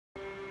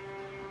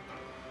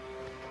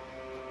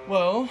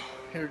Well,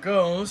 here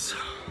goes.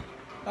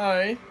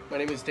 Hi, my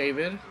name is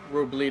David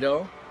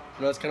Robledo.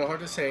 I know it's kind of hard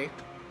to say,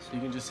 so you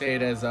can just say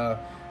it as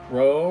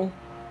Ro,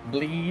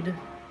 bleed,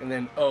 and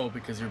then O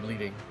because you're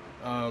bleeding.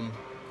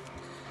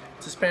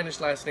 It's a Spanish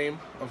last name.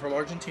 I'm from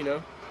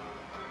Argentina.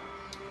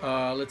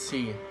 Let's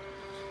see.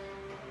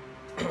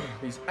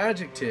 These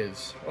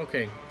adjectives.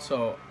 Okay,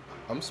 so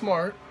I'm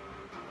smart.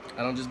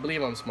 I don't just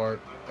believe I'm smart.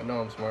 I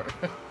know I'm smart.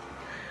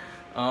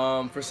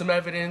 For some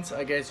evidence,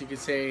 I guess you could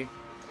say,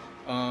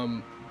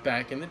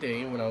 back in the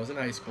day when I was in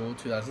high school,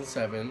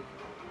 2007,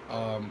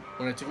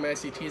 when I took my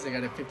SATs, I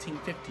got a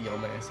 1550 on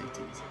my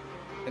SATs.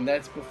 And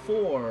that's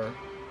before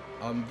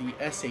the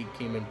essay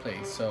came in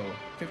place. So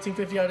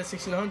 1550 out of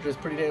 1600 is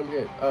pretty damn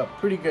good.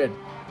 Pretty good.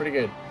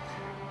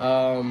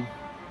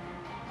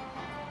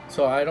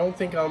 So I don't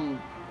think I'm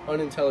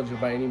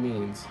unintelligent by any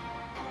means.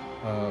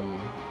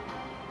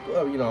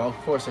 Well, you know, of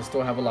course, I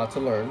still have a lot to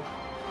learn.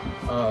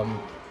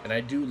 And I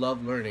do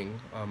love learning.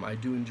 I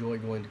do enjoy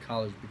going to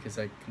college because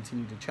I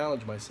continue to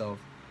challenge myself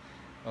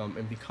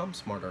and become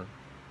smarter.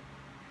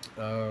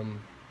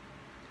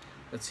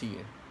 Let's see.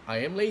 I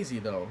am lazy,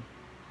 though.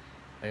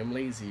 I am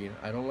lazy.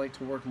 I don't like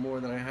to work more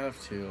than I have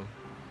to.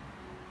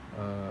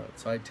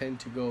 So I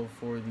tend to go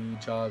for the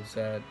jobs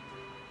that,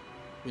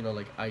 you know,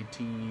 like IT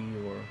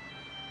or,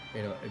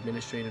 you know,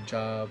 administrative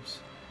jobs.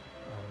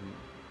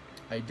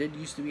 I did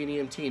used to be an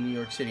EMT in New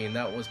York City, and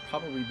that was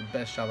probably the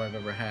best job I've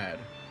ever had.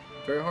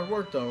 Very hard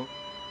work, though.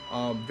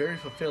 Very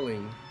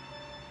fulfilling.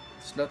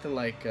 It's nothing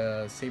like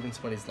saving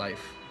somebody's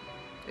life.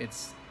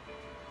 It's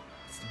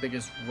the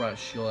biggest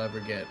rush you'll ever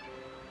get.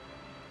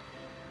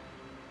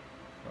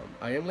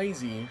 I am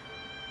lazy.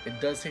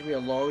 It does take me a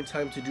long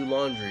time to do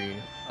laundry.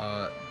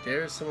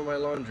 There's some of my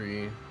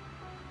laundry.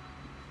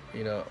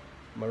 You know,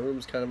 my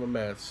room's kind of a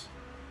mess.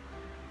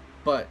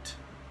 But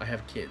I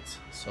have kids,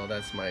 so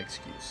that's my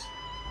excuse.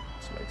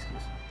 That's my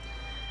excuse.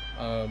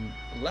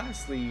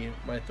 Lastly,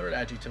 my third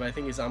adjective I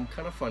think is I'm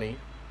kind of funny.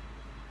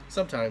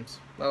 Sometimes,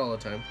 not all the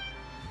time.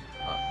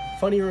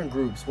 Funnier in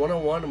groups.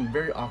 One-on-one, I'm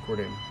very awkward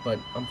in, but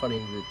I'm funny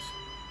in groups.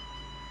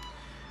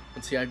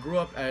 Let's see, I grew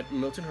up at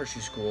Milton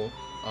Hershey School.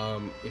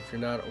 If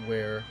you're not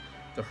aware,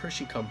 the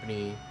Hershey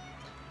Company,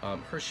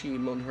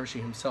 Milton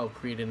Hershey himself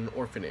created an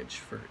orphanage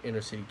for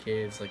inner city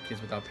kids, like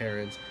kids without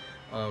parents.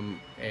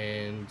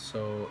 And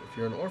so if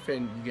you're an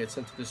orphan, you get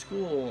sent to the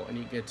school and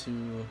you get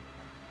to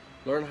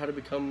learn how to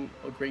become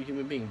a great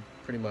human being,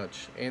 pretty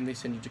much. And they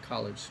send you to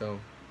college. So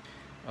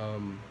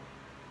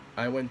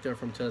I went there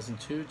from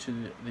 2002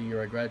 to the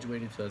year I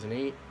graduated,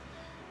 2008.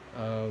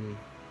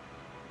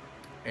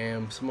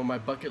 And some of my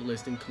bucket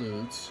list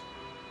includes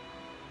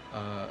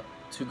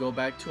to go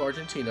back to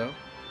Argentina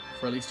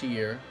for at least a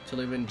year, to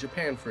live in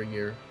Japan for a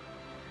year,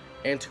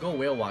 and to go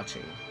whale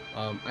watching.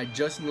 I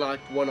just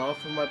knocked one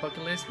off of my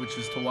bucket list, which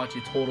is to watch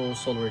a total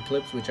solar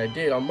eclipse, which I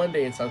did on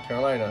Monday in South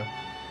Carolina.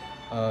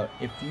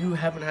 If you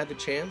haven't had the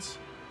chance,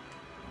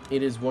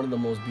 it is one of the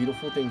most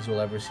beautiful things you'll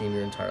ever see in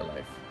your entire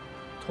life.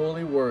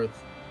 Totally worth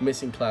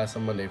missing class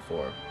on Monday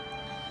for.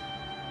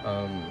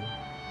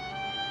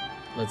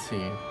 Let's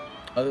see.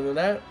 Other than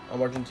that,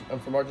 I'm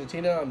from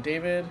Argentina. I'm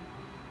David.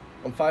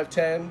 I'm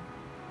 5'10".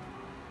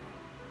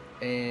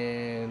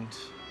 And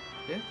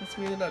yeah, that's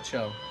me in a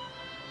nutshell.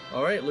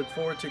 Alright, look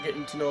forward to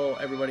getting to know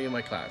everybody in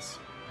my class.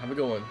 Have a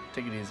good one.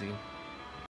 Take it easy.